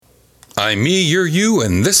I'm me, you're you,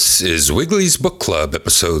 and this is Wiggly's Book Club,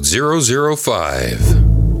 episode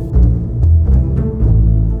 005.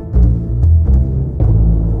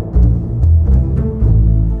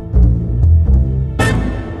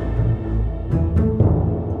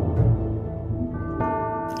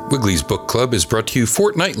 Wiggly's Book Club is brought to you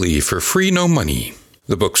fortnightly for free, no money.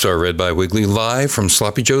 The books are read by Wiggly live from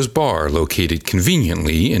Sloppy Joe's Bar, located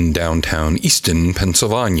conveniently in downtown Easton,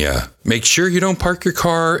 Pennsylvania. Make sure you don't park your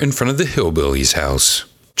car in front of the Hillbilly's house.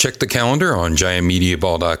 Check the calendar on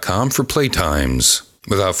giantmediaball.com for playtimes.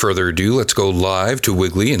 Without further ado, let's go live to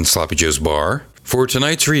Wiggly and Sloppy Joe's Bar for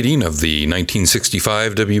tonight's reading of the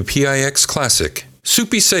 1965 WPIX classic,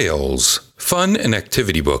 Soupy Sales, Fun and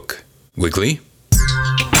Activity Book. Wiggly?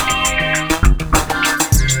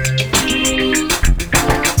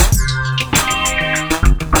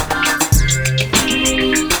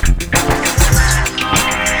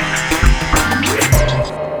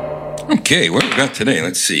 Okay, what have we got today?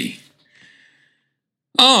 Let's see.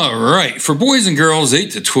 All right, for boys and girls 8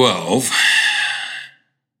 to 12,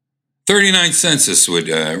 39 cents this would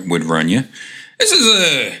run you. This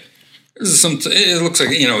is some. It looks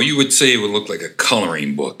like, you would say it would look like a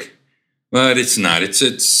coloring book, but it's not. It's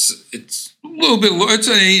a little bit. It's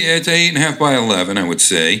 8.5 by 11, I would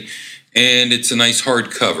say, and it's a nice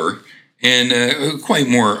hardcover. And quite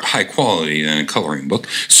more high quality than a coloring book.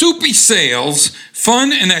 Soupy Sales,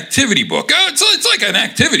 Fun and Activity Book. Oh, it's like an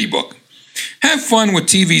activity book. Have fun with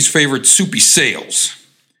TV's favorite Soupy Sales.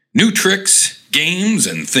 New tricks, games,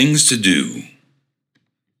 and things to do.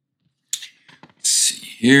 Let's see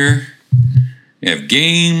here. You have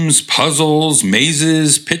games, puzzles,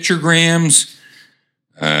 mazes, pictograms,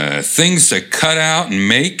 things to cut out and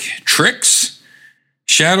make, tricks,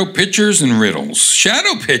 shadow pictures, and riddles.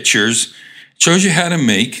 Shadow pictures shows you how to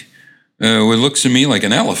make what looks to me like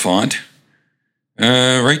an elephant.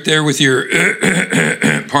 Right there with your...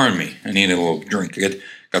 Pardon me. I need a little drink.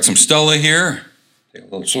 Got some Stella here. Take a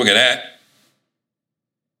little swig of that.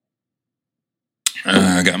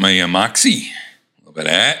 I got my Moxie. A little bit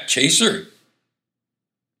of that. Chaser.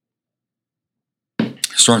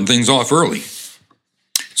 Starting things off early.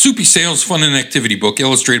 Soupy Sales Fun and Activity Book,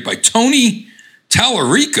 illustrated by Tony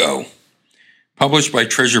Tallarico, published by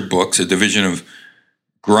Treasure Books, a division of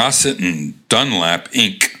Grosset and Dunlap,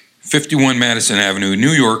 Inc., 51 Madison Avenue,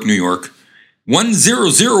 New York,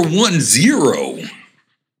 10010.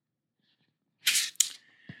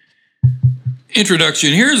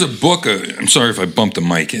 Introduction. Here's a book. I'm sorry if I bumped the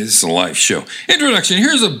mic. This is a live show. Introduction.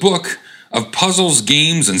 Here's a book of puzzles,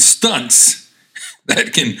 games, and stunts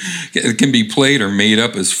that can be played or made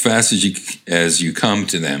up as fast as you come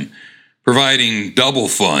to them, providing double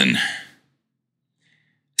fun.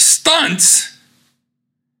 Stunts?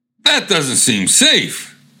 That doesn't seem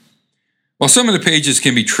safe. While some of the pages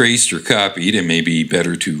can be traced or copied, it may be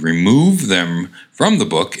better to remove them from the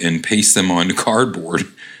book and paste them onto cardboard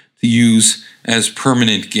to use as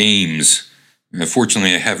permanent games.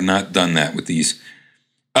 Fortunately, I have not done that with these.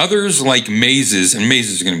 Others, like mazes, and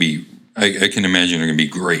mazes are going to be, I can imagine, are going to be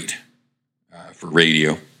great for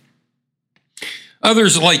radio.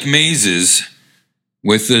 Others, like mazes,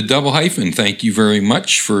 with the double hyphen, thank you very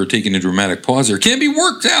much for taking a dramatic pause there, can be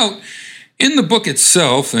worked out in the book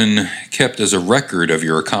itself and kept as a record of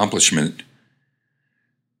your accomplishment.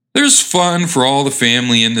 There's fun for all the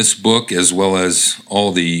family in this book, as well as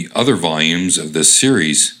all the other volumes of this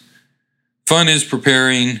series. Fun is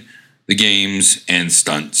preparing the games and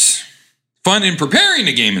stunts. Fun in preparing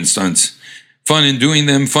the game and stunts. Fun in doing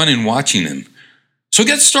them, fun in watching them. So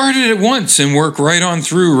get started at once and work right on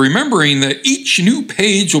through, remembering that each new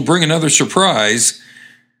page will bring another surprise.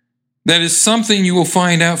 That is something you will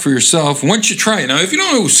find out for yourself once you try it. Now, if you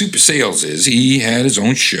don't know who Soupy Sales is, he had his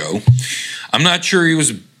own show. I'm not sure he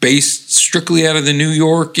was based strictly out of the New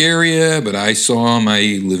York area, but I saw him.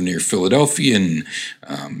 I lived near Philadelphia and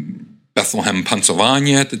Bethlehem,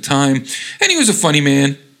 Pennsylvania at the time, and he was a funny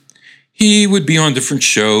man. He would be on different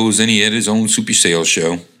shows, and he had his own Soupy Sales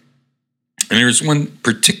show. And there's one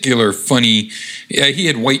particular funny, he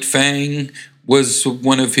had White Fang, was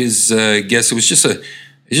one of his guests. It was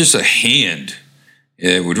just a hand.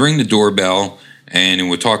 It would ring the doorbell, and it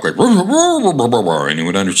would talk like, and it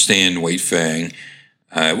would understand White Fang.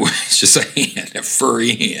 It was just a hand, a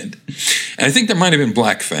furry hand. And I think there might have been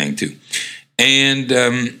Black Fang, too. And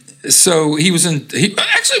so he was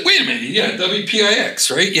actually, wait a minute. Yeah,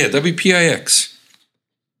 WPIX, right? Yeah, WPIX.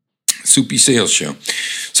 Soupy Sales show.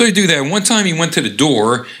 So he'd do that. One time he went to the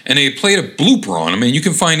door and they played a blooper on him. And you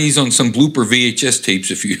can find these on some blooper VHS tapes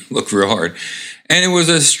if you look real hard. And it was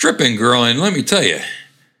a stripping girl. And let me tell you,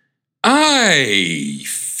 I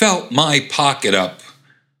felt my pocket up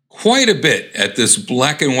quite a bit at this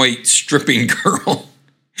black and white stripping girl.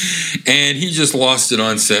 And he just lost it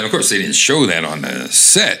on set. Of course, they didn't show that on the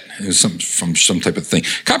set. It was from some type of thing.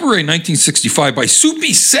 Copyright 1965 by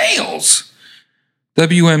Soupy Sales,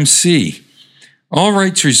 WMC. All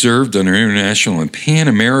rights reserved under international and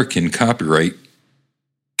Pan-American copyright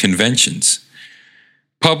conventions.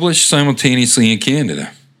 Published simultaneously in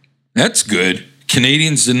Canada. That's good.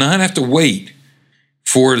 Canadians did not have to wait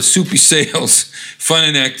for the Soupy Sales Fun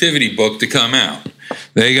and Activity book to come out.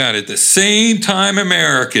 They got it the same time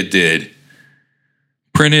America did.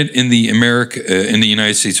 Printed in the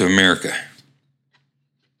United States of America.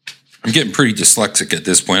 I'm getting pretty dyslexic at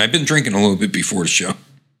this point. I've been drinking a little bit before the show.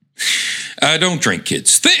 Don't drink,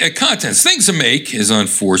 kids. Contents. Things to make is on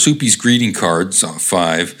 4. Soupy's greeting cards on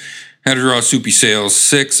 5. How to draw Soupy Sales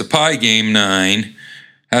 6. A pie game 9.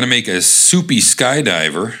 How to make a Soupy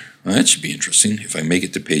skydiver. Well, that should be interesting if I make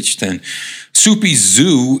it to page 10. Soupy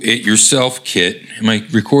Zoo It Yourself kit. Am I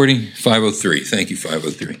recording? 503. Thank you,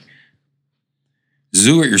 503.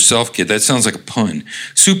 Zoo It Yourself kit. That sounds like a pun.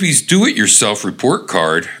 Soupy's Do It Yourself report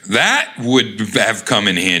card. That would have come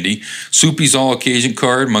in handy. Soupy's All Occasion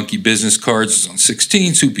card. Monkey Business cards is on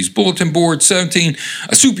 16. Soupy's Bulletin Board 17.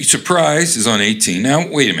 A Soupy Surprise is on 18. Now,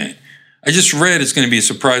 wait a minute. I just read it's going to be a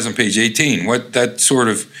surprise on page 18. What that sort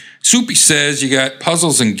of... Soupy says you got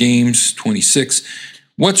puzzles and games, 26.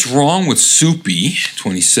 What's wrong with Soupy,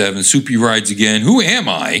 27. Soupy rides again. Who am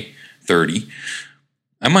I, 30.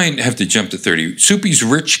 I might have to jump to 30. Soupy's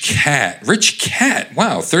Rich Cat. Rich Cat,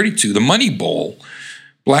 wow, 32. The Money Bowl.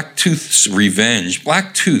 Blacktooth's Revenge.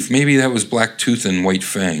 Blacktooth, maybe that was Blacktooth and White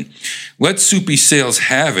Fang. Let Soupy Sales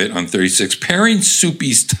Have It on 36. Pairing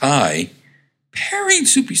Soupy's Tie. Pairing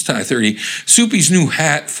Soupy's Tie, 30. Soupy's New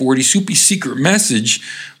Hat, 40. Soupy's Secret Message,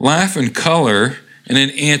 Laugh and Color, and then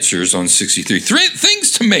Answers on 63.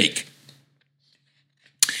 Things to make.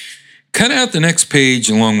 Cut out the next page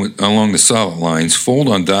along the solid lines. Fold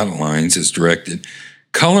on dotted lines as directed.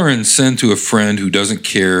 Color and send to a friend who doesn't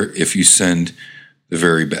care if you send the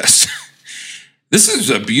very best. This is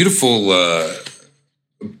a beautiful...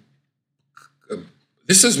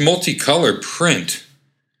 this is multicolored print.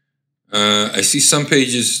 I see some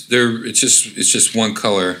pages there. It's just one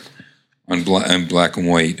color on black and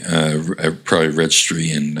white, probably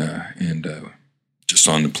registry and just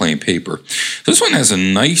on the plain paper. This one has a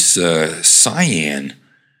nice cyan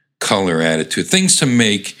color added to it. Things to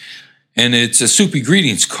make, and it's a Soupy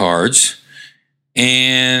greetings cards,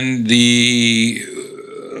 and I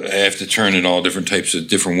have to turn it all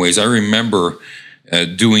different ways. I remember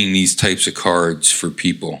doing these types of cards for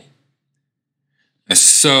people.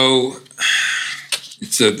 So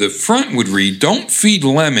the front would read, "Don't feed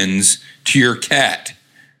lemons to your cat."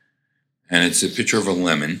 And it's a picture of a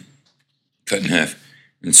lemon cut in half.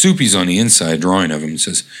 And Soupy's on the inside drawing of him. It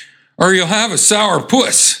says, "Or you'll have a sour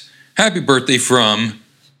puss. Happy birthday from,"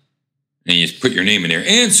 and you put your name in there,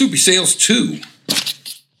 "and Soupy Sales 2.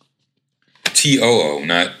 TOO,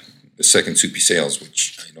 not the second Soupy Sales,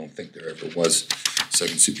 which I don't think there ever was a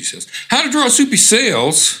second Soupy Sales. How to draw Soupy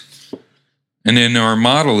Sales. And then our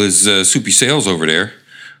model is Soupy Sales over there.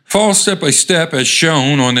 Follow step by step as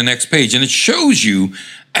shown on the next page. And it shows you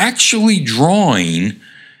actually drawing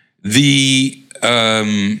the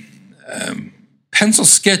pencil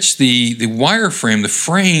sketch, the wireframe, the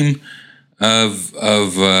frame of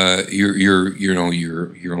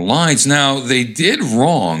your lines. Now, they did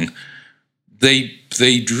wrong. They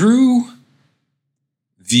drew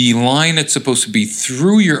the line that's supposed to be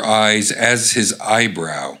through your eyes as his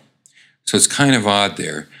eyebrow. So it's kind of odd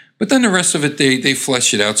there. But then the rest of it, they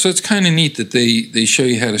flesh it out. So it's kind of neat that they show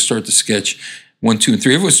you how to start the sketch 1, 2, and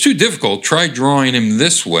 3. If it was too difficult, try drawing him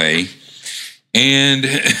this way. And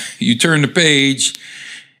you turn the page,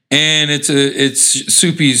 and it's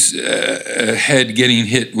Soupy's head getting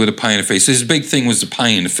hit with a pie in the face. His big thing was the pie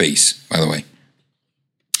in the face, by the way.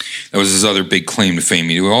 That was his other big claim to fame.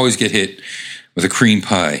 He would always get hit with a cream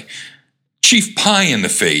pie. Chief Pie in the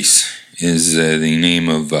Face is the name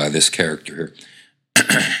of this character here.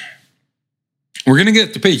 We're going to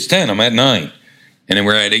get to page 10. I'm at 9. And then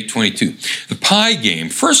we're at 822. The pie game.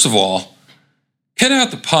 First of all, cut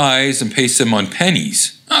out the pies and paste them on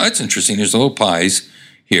pennies. Oh, that's interesting. There's little pies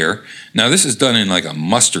here. Now, this is done in like a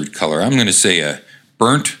mustard color. I'm going to say a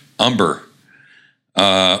burnt umber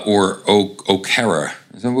or ochre.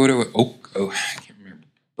 Is that what it was? I can't remember.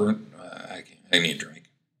 Burnt. I need a drink.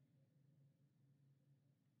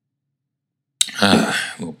 A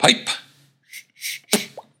little pipe.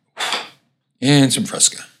 And some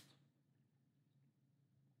Fresca.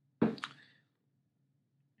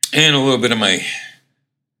 And a little bit of my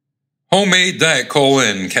homemade Diet Cola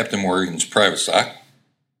and Captain Morgan's private stock.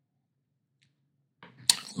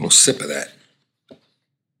 little sip of that.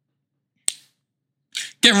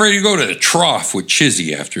 Getting ready to go to the trough with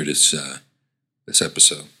Chizzy after this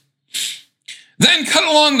episode. Then cut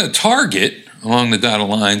along the target, along the dotted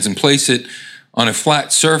lines, and place it on a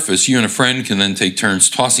flat surface. You and a friend can then take turns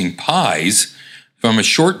tossing pies from a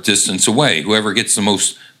short distance away. Whoever gets the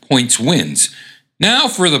most points wins. Now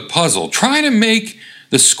for the puzzle. Try to make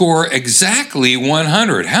the score exactly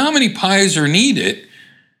 100. How many pies are needed,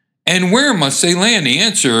 and where must they land? The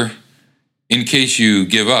answer, in case you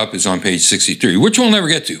give up, is on page 63, which we'll never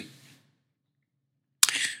get to.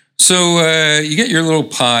 So you get your little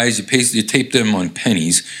pies, you tape them on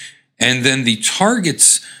pennies, and then the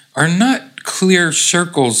targets are not clear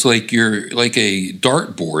circles like a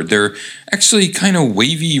dartboard. They're actually kind of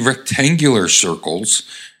wavy rectangular circles,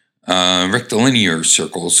 rectilinear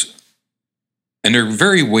circles, and they're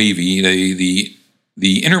very wavy.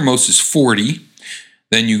 The innermost is 40.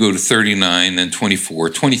 Then you go to 39, then 24,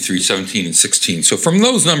 23, 17, and 16. So from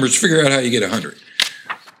those numbers, figure out how you get 100.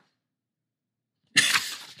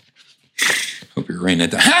 Hope you're writing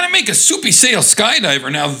that down. How to make a soupy sail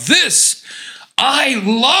skydiver. Now this, I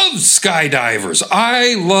love skydivers.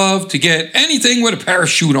 I love to get anything with a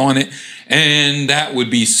parachute on it, and that would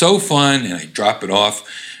be so fun. And I drop it off.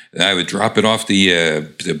 I would drop it off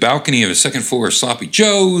the balcony of a second floor of Sloppy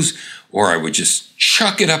Joe's, or I would just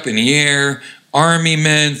chuck it up in the air. Army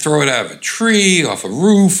men, throw it out of a tree, off a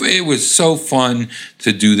roof. It was so fun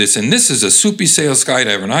to do this. And this is a soupy sail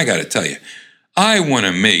skydiver. And I got to tell you, I want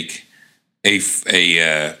to make a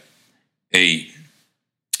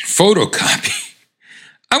photocopy.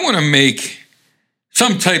 I want to make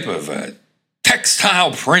some type of a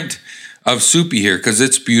textile print of Soupy here because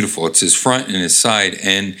it's beautiful. It's his front and his side.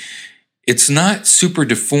 And it's not super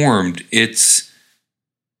deformed. It's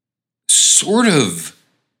sort of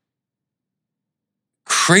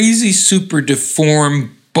crazy super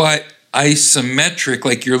deformed, but isometric,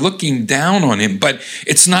 like you're looking down on him, but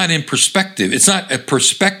it's not in perspective. It's not a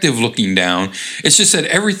perspective looking down. It's just that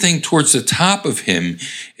everything towards the top of him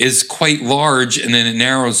is quite large, and then it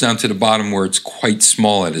narrows down to the bottom where it's quite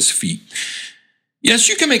small at his feet. Yes,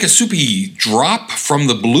 you can make a Soupy drop from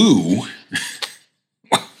the blue.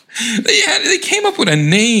 They came up with a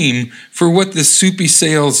name for what the Soupy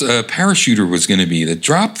Sails parachuter was going to be. The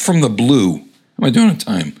drop from the blue. How am I doing on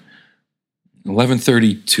time?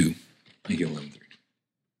 11:32. I get 11:30.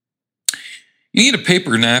 You need a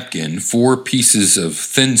paper napkin, 4 pieces of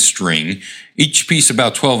thin string, each piece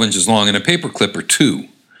about 12 inches long, and a paper clip or 2.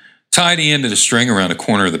 Tie the end of the string around a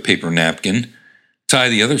corner of the paper napkin. Tie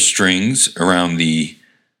the other strings around the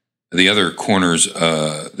other corners in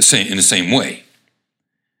the same way.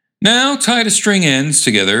 Now tie the string ends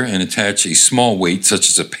together and attach a small weight, such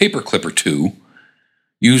as a paper clip or 2.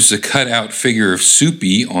 Use the cut-out figure of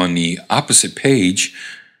Soupy on the opposite page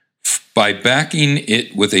by backing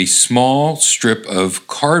it with a small strip of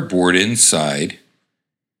cardboard inside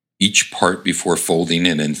each part before folding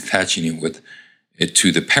it and attaching it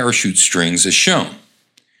to the parachute strings as shown.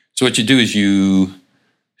 So what you do is you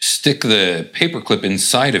stick the paperclip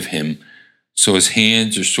inside of him so his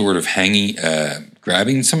hands are sort of hanging,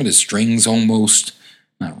 grabbing some of the strings almost,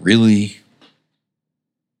 not really.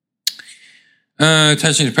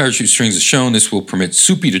 Attaching the parachute strings as shown, this will permit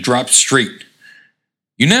Soupy to drop straight.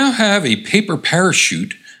 You now have a paper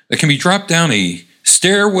parachute that can be dropped down a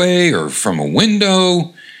stairway or from a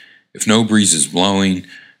window if no breeze is blowing.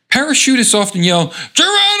 Parachutists often yell,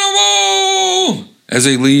 "Geronimo!" as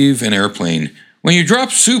they leave an airplane. When you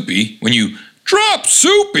drop Soupy,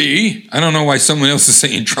 I don't know why someone else is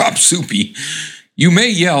saying drop Soupy, you may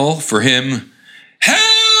yell for him,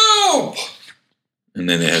 "Help!" And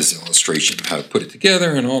then it has an illustration of how to put it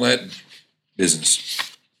together and all that business.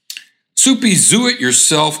 Soupy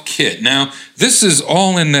Do-It-Yourself Kit. Now, this is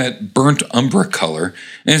all in that burnt umber color,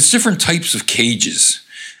 and it's different types of cages.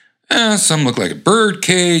 Some look like a bird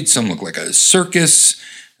cage, some look like a circus,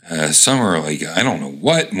 some are like, I don't know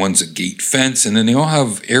what, one's a gate fence, and then they all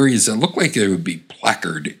have areas that look like they would be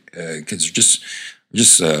placard, because they're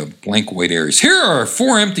just blank white areas. Here are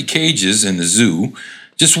 4 empty cages in the zoo,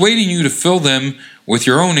 just waiting you to fill them with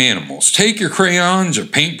your own animals. Take your crayons or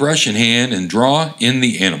paintbrush in hand and draw in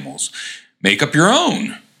the animals. Make up your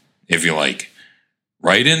own, if you like.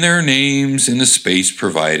 Write in their names in the space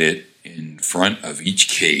provided in front of each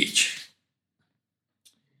cage.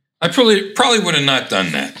 I probably would have not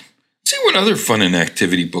done that. See what other fun and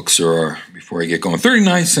activity books there are before I get going.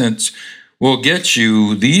 39 cents will get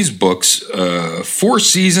you these books, 4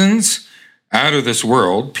 Seasons, Out of This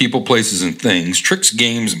World, People, Places, and Things, Tricks,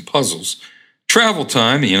 Games, and Puzzles, Travel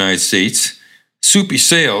Time, the United States, Soupy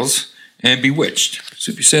Sails, and Bewitched.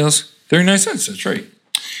 Soupy Sails, 39 cents, that's right.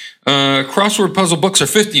 Crossword puzzle books are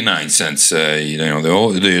 59 cents.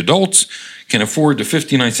 The adults can afford the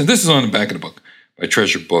 59 cents. This is on the back of the book by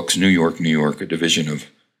Treasure Books, New York, a division of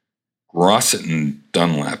Grosset and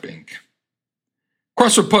Dunlap Inc.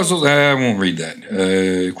 Crossword puzzles, I won't read that.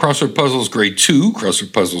 Crossword puzzles grade 2,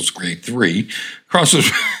 crossword puzzles grade 3, crossword,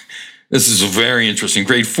 this is very interesting,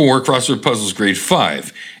 grade 4, crossword puzzles grade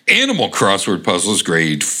 5, animal crossword puzzles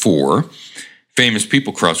grade 4, famous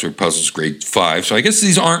people crossword puzzles grade 5. So I guess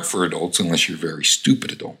these aren't for adults unless you're a very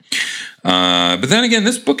stupid adult. But then again,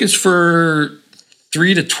 this book is for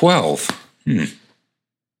 3 to 12.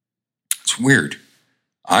 It's weird.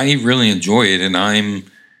 I really enjoy it, and I'm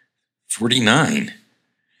 49.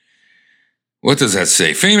 What does that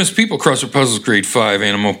say? Famous people crossword puzzles grade 5,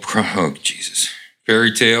 oh, Jesus.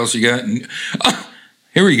 Fairy tales you got?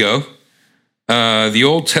 Here we go. The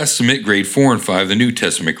Old Testament grade 4 and 5, the New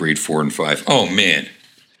Testament grade 4 and 5. Oh, man.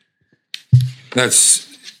 That's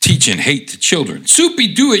teaching hate to children.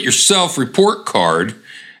 Soupy do-it-yourself report card.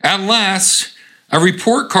 At last, a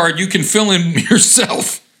report card you can fill in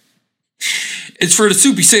yourself. It's for the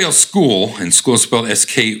Soupy Sales School, and school spelled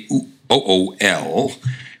S-K-O-O-L.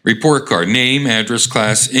 Report card, name, address,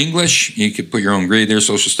 class, English. You could put your own grade there,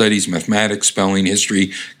 social studies, mathematics, spelling,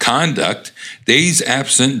 history, conduct, days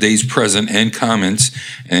absent, days present, and comments.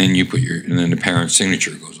 And you put and then the parent's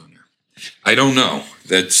signature goes on there. I don't know.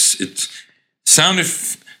 The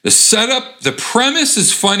setup, the premise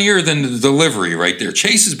is funnier than the delivery right there.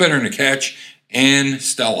 Chase is better than the catch, and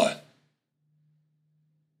Stella.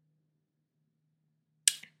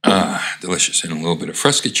 Delicious. And a little bit of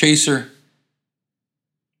Fresca Chaser.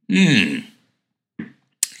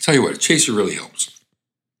 Tell you what, a chaser really helps.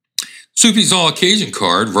 Soupy's all occasion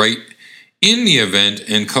card, write in the event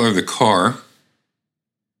and color the car.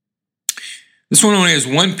 This one only has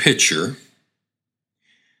one picture.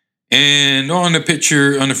 And on the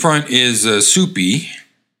picture, on the front is Soupy.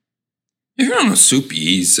 If you don't know Soupy,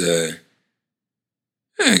 he's,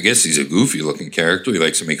 I guess he's a goofy looking character. He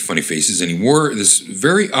likes to make funny faces, and he wore this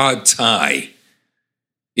very odd tie.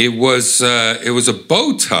 It was a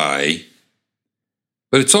bow tie,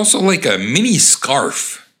 but it's also like a mini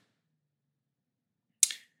scarf.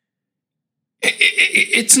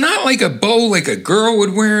 It's not like a bow like a girl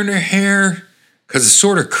would wear in her hair because it's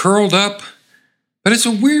sort of curled up, but it's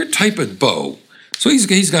a weird type of bow. So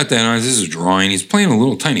he's got that on. This is a drawing. He's playing a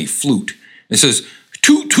little tiny flute. It says,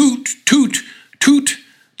 toot, toot, toot, toot,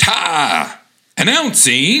 ta,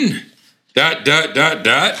 announcing, ...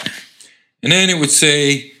 And then it would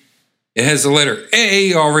say, it has the letter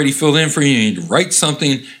A already filled in for you. You need to write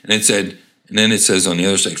something. And then it says on the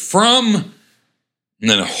other side, from, and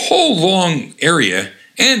then a whole long area,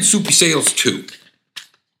 and Soupy Sales 2.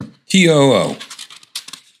 T-O-O. What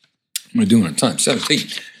am I doing on time? 17.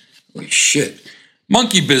 Holy shit.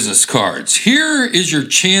 Monkey business cards. Here is your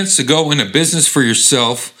chance to go into business for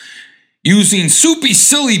yourself using Soupy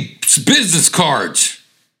Silly business cards.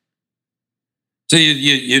 So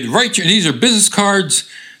you write these are business cards.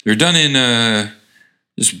 They're done in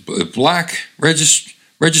this black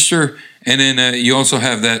register, and then you also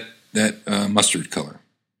have that mustard color,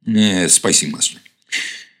 spicy mustard.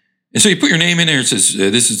 And so you put your name in there. It says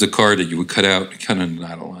this is the card that you would cut on the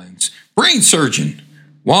dotted lines. Brain surgeon.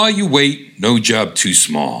 While you wait, no job too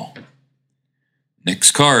small.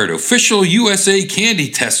 Next card, official USA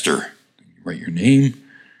candy tester. You write your name.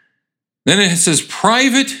 Then it says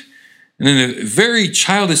private. And then a very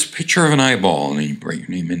childish picture of an eyeball, and then you write your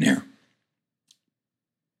name in there.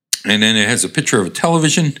 And then it has a picture of a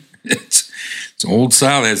television. It's old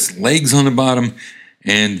style. It has legs on the bottom,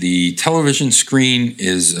 and the television screen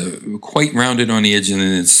is quite rounded on the edge, and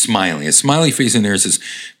then it's smiling. A smiley face in there. It says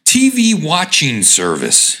TV watching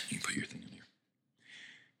service. You put your thing in there.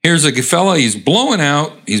 Here's a fella. He's blowing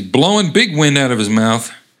out. He's blowing big wind out of his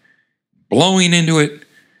mouth, blowing into it.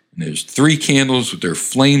 And there's 3 candles with their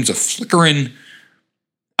flames flickering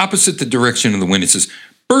opposite the direction of the wind. It says,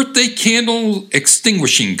 Birthday Candle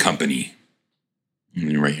Extinguishing Company.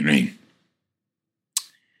 And you write your name.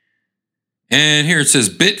 And here it says,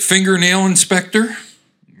 Bit Fingernail Inspector.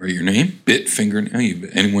 Write your name. Bit Fingernail.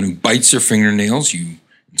 Anyone who bites their fingernails, you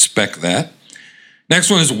inspect that.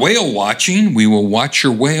 Next one is Whale Watching. We will watch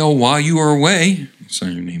your whale while you are away.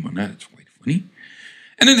 Sign your name on that. It's quite funny.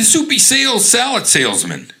 And then the Soupy Sales Salad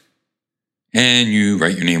Salesman. And you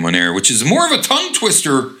write your name on there, which is more of a tongue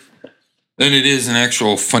twister than it is an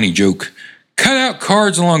actual funny joke. Cut out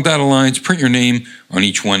cards along dotted lines, print your name on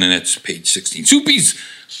each one, and that's page 16. Soupy's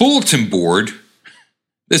bulletin board.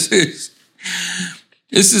 This is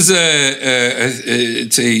it's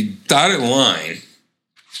a dotted line,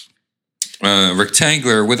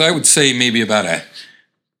 rectangular with, I would say, maybe about a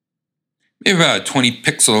maybe about 20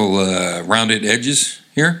 pixel rounded edges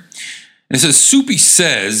here. And it says, Soupy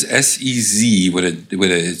Says, S-E-Z,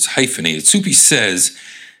 it's hyphenated. Soupy Says,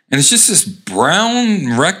 and it's just this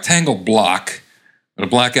brown rectangle block with a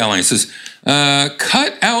black outline. It says,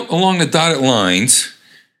 cut out along the dotted lines,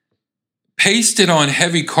 paste it on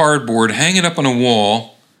heavy cardboard, hang it up on a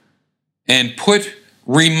wall, and put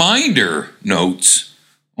reminder notes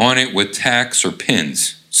on it with tacks or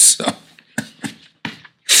pins. So,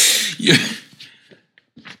 yeah,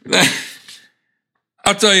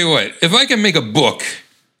 I'll tell you what, if I can make a book,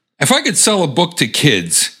 if I could sell a book to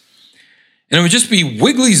kids, and it would just be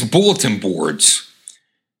Wiggly's bulletin boards,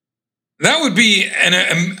 that would be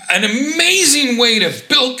an amazing way to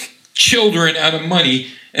bilk children out of money.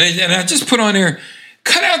 And I just put on there,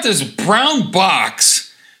 cut out this brown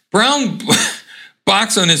box on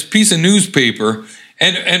this piece of newspaper,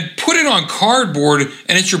 and put it on cardboard,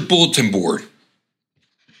 and it's your bulletin board.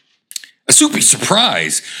 A Soupy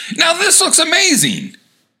surprise. Now this looks amazing.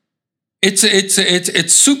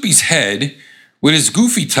 It's Soupy's head with his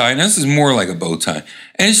goofy tie. Now this is more like a bow tie,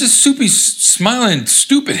 and it's just Soupy's smiling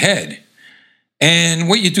stupid head. And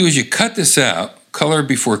what you do is you cut this out, color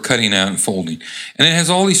before cutting out and folding, and it has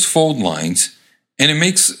all these fold lines, and it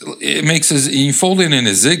makes you fold it in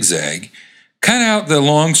a zigzag. Cut out the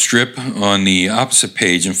long strip on the opposite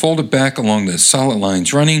page and fold it back along the solid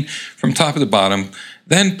lines running from top to bottom.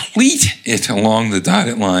 Then pleat it along the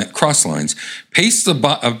dotted line, cross lines. Paste the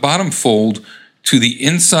bottom fold to the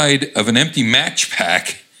inside of an empty match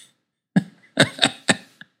pack.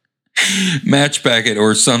 Match packet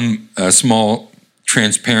or some small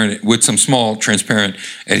transparent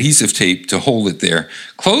adhesive tape to hold it there.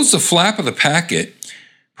 Close the flap of the packet,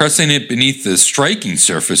 pressing it beneath the striking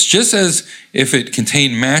surface, just as if it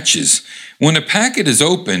contained matches. When the packet is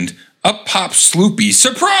opened, up pops Sloopy.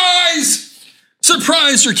 Surprise!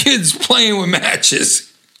 Surprise your kids playing with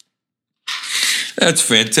matches. That's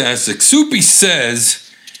fantastic. Soupy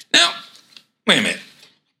Says, now, wait a minute.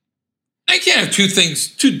 I can't have two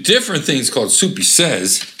different things called Soupy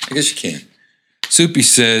Says. I guess you can. Soupy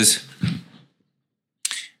Says,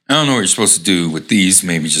 I don't know what you're supposed to do with these.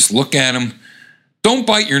 Maybe just look at them. Don't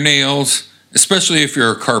bite your nails, especially if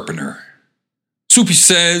you're a carpenter. Soupy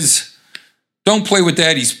Says, don't play with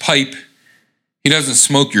Daddy's pipe. He doesn't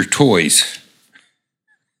smoke your toys.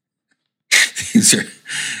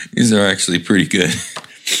 These are actually pretty good.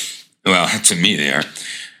 Well, to me they are.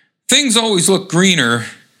 Things always look greener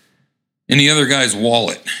in the other guy's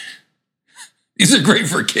wallet. These are great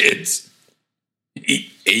for kids.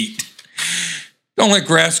 8. Don't let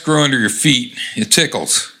grass grow under your feet. It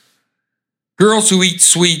tickles. Girls who eat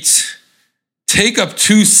sweets take up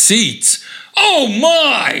 2 seats. Oh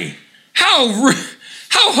my! How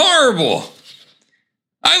horrible!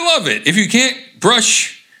 I love it. If you can't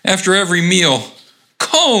brush after every meal,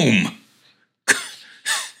 comb.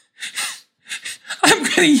 I'm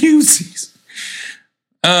going to use these.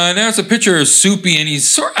 Now it's a picture of Soupy, and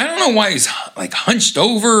I don't know why he's like hunched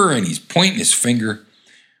over and he's pointing his finger.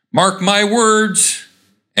 Mark my words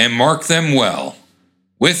and mark them well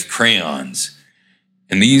with crayons.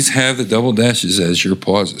 And these have the double dashes as your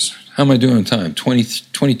pauses. How am I doing on time?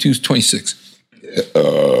 22, 26.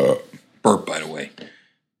 Burp, by the way. A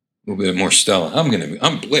little bit more Stella. I'm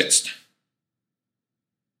blitzed.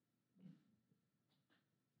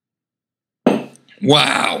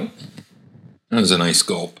 Wow. That was a nice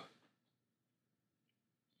gulp.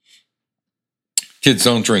 Kids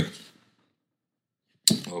don't drink.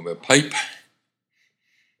 A little bit of pipe.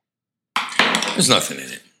 There's nothing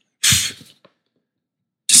in it.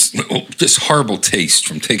 Just horrible taste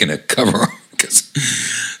from taking a cover off because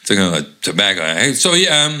taking a tobacco. So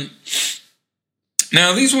yeah,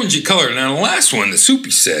 now these ones you colored. Now the last one, the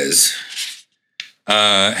Soupy Says,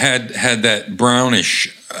 had that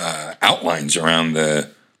brownish outlines around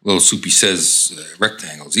the little Soupy Says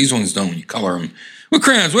rectangles. These ones don't. You color them with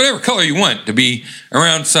crayons, whatever color you want to be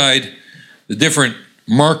around side the different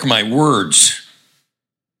mark my words.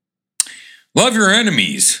 Love your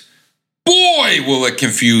enemies. Boy, will it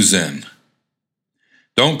confuse them.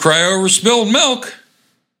 Don't cry over spilled milk.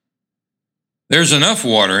 There's enough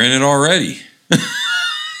water in it already.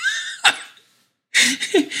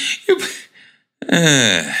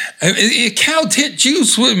 Cow tit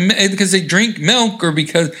juice because they drink milk or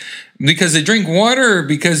because they drink water or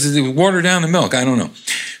because they water down the milk. I don't know.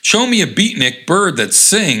 Show me a beatnik bird that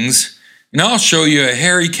sings and I'll show you a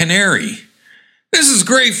hairy canary. This is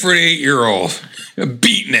great for an 8-year-old. A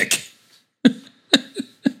beatnik.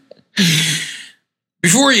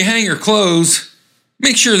 Before you hang your clothes,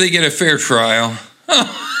 make sure they get a fair trial.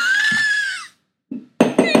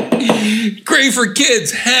 Great for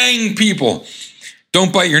kids. Hang people.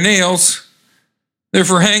 Don't bite your nails. They're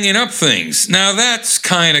for hanging up things. Now that's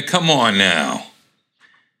kind of, come on now.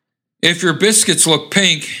 If your biscuits look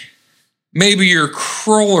pink, maybe you're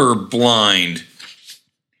crawler blind.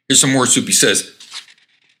 Here's some more Soupy says.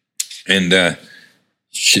 And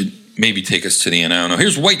should maybe take us to the end. I don't know.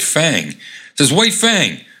 Here's White Fang. It says, White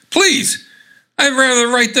Fang, please, I'd rather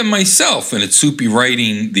write them myself. And it's Soupy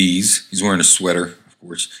writing these. He's wearing a sweater, of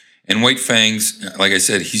course. And White Fang's, like I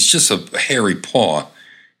said, he's just a hairy paw.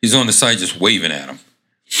 He's on the side just waving at him.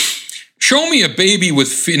 Show me a baby with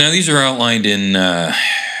fever. Now, these are outlined in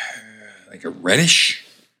like a reddish.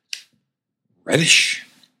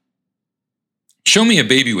 Show me a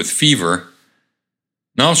baby with fever,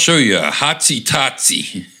 and I'll show you a hotsy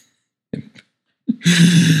totsy.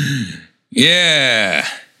 Yeah,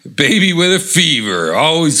 baby with a fever.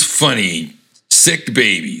 Always funny. Sick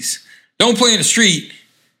babies. Don't play in the street.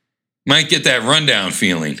 Might get that rundown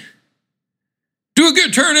feeling. Do a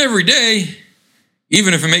good turn every day,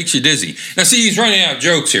 even if it makes you dizzy. Now, see, he's running out of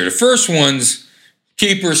jokes here. The first one's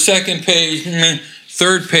keeper, second page,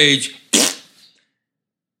 third page.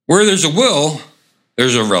 Where there's a will,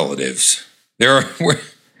 there's a relatives. There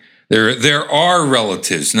are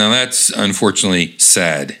relatives. Now, that's unfortunately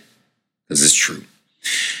sad, because it's true.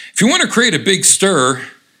 If you want to create a big stir,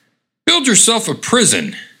 build yourself a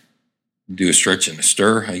prison. Do a stretch and a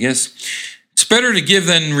stir, I guess. It's better to give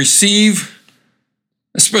than receive,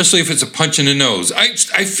 especially if it's a punch in the nose. I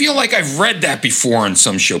feel like I've read that before on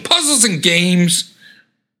some show. Puzzles and Games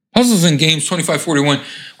 2541.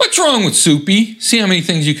 What's wrong with Soupy? See how many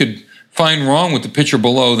things you could find wrong with the picture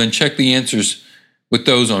below, then check the answers with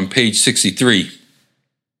those on page 63.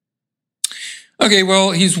 Okay,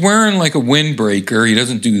 well, he's wearing like a windbreaker. He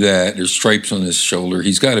doesn't do that. There's stripes on his shoulder.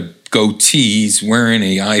 He's got a goatee. He's wearing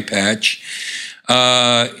an eye patch.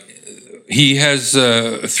 He has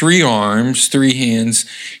 3 arms, 3 hands.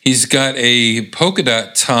 He's got a polka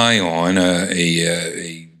dot tie on,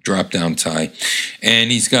 a drop-down tie.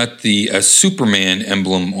 And he's got the Superman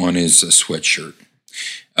emblem on his sweatshirt.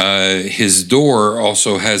 His door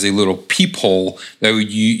also has a little peephole that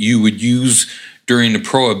you would use during the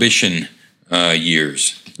Prohibition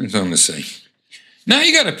years. That's what I'm going to say. Now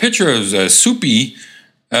you got a picture of Soupy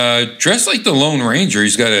dressed like the Lone Ranger.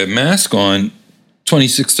 He's got a mask on,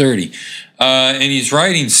 2630. And he's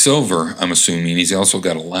riding silver, I'm assuming. He's also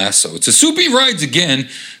got a lasso. It's a Soupy Rides Again.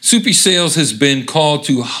 Soupy Sales has been called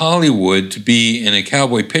to Hollywood to be in a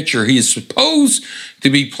cowboy picture. He is supposed to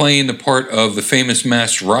be playing the part of the famous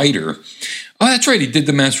Masked Rider. Oh, that's right. He did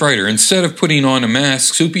the Masked Rider. Instead of putting on a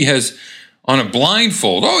mask, Soupy has on a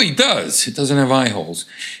blindfold. Oh, he does. It doesn't have eye holes.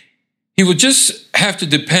 He will just have to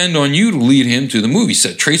depend on you to lead him to the movie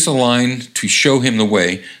set. Trace a line to show him the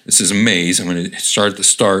way. This is a maze. I'm going to start at the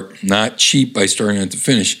start, not cheat by starting at the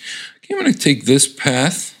finish. Okay, I'm going to take this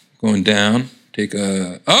path, going down, take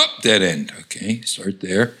a, dead end. Okay, start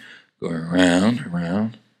there, go around.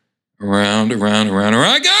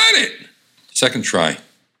 I got it! Second try.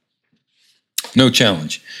 No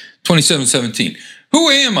challenge. 2717. Who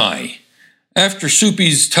am I? After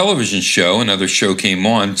Soupy's television show, another show came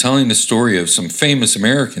on telling the story of some famous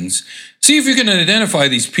Americans. See if you can identify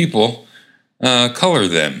these people, color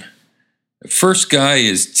them. The first guy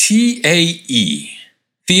is T.A.E.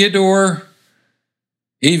 Theodore,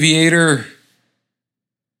 Aviator,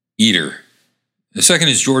 Eater. The second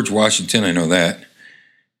is George Washington, I know that.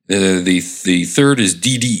 The third is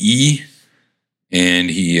D.D.E., and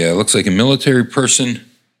he looks like a military person.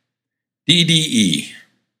 D.D.E.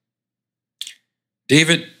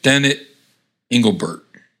 David Dennett Engelbert.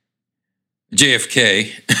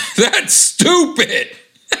 JFK. That's stupid.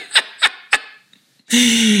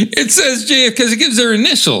 It says JFK because it gives their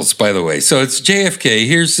initials, by the way. So it's JFK.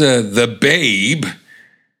 Here's the Babe.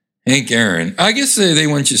 Hank Aaron. I guess they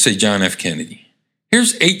want you to say John F. Kennedy.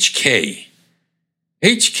 Here's HK.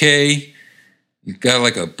 HK, you've got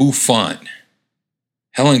like a bouffant.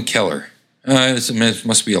 Helen Keller. This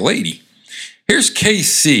must be a lady. Here's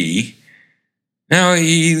KC. Now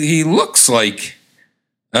he looks like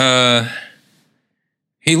to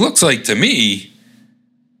me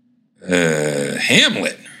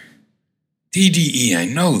Hamlet. DDE, I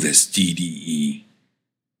know this DDE.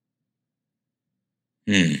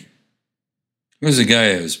 Who's the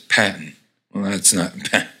guy that was Patton? Well, that's not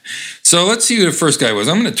Patton. So let's see who the first guy was.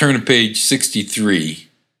 I'm going to turn to page 63.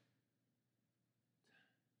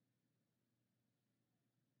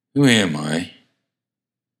 Who am I?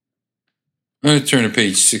 I'm going to turn to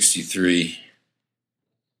page 63.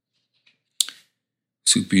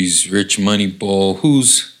 Soupy's Rich Money Ball.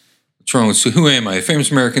 What's wrong with, who am I?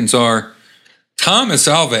 Famous Americans are Thomas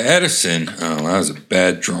Alva Edison. Oh, that was a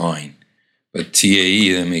bad drawing. But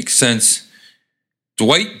TAE, that makes sense.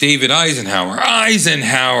 Dwight David Eisenhower.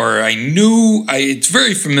 Eisenhower. I knew, it's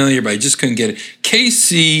very familiar, but I just couldn't get it.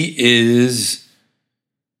 KC is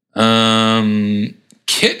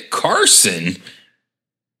Kit Carson.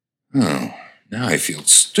 Oh, now I feel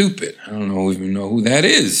stupid. I don't even know who that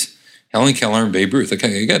is. Helen Keller and Babe Ruth.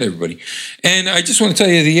 Okay, I got everybody. And I just want to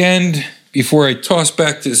tell you at the end, before I toss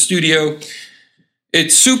back to the studio,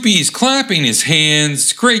 it's Soupy's clapping his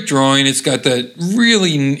hands. Great drawing. It's got a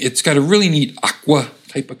really neat aqua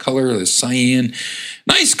type of color, the cyan.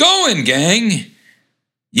 Nice going, gang.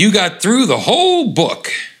 You got through the whole book.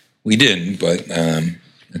 We didn't, but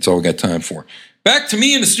that's all we got time for. Back to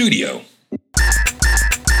me in the studio.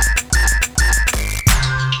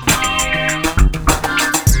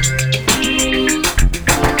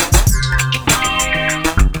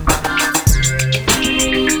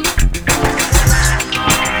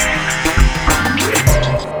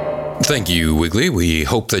 Thank you, Wiggly. We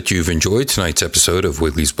hope that you've enjoyed tonight's episode of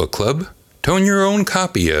Wiggly's Book Club. To own your own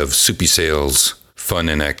copy of Soupy Sales Fun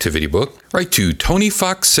and Activity Book, write to Tony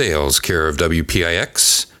Fox Sales, care of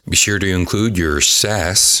WPIX. Be sure to include your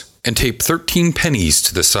SAS and tape 13 pennies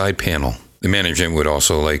to the side panel. The management would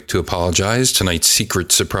also like to apologize. Tonight's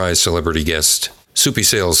secret surprise celebrity guest, Soupy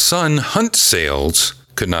Sales' son, Hunt Sales,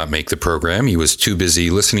 could not make the program. He was too busy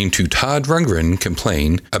listening to Todd Rundgren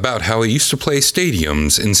complain about how he used to play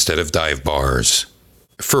stadiums instead of dive bars.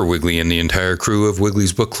 For Wiggly and the entire crew of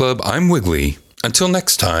Wiggly's Book Club, I'm Wiggly. Until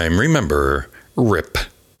next time, remember, RIP.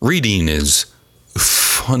 Reading is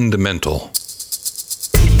fundamental.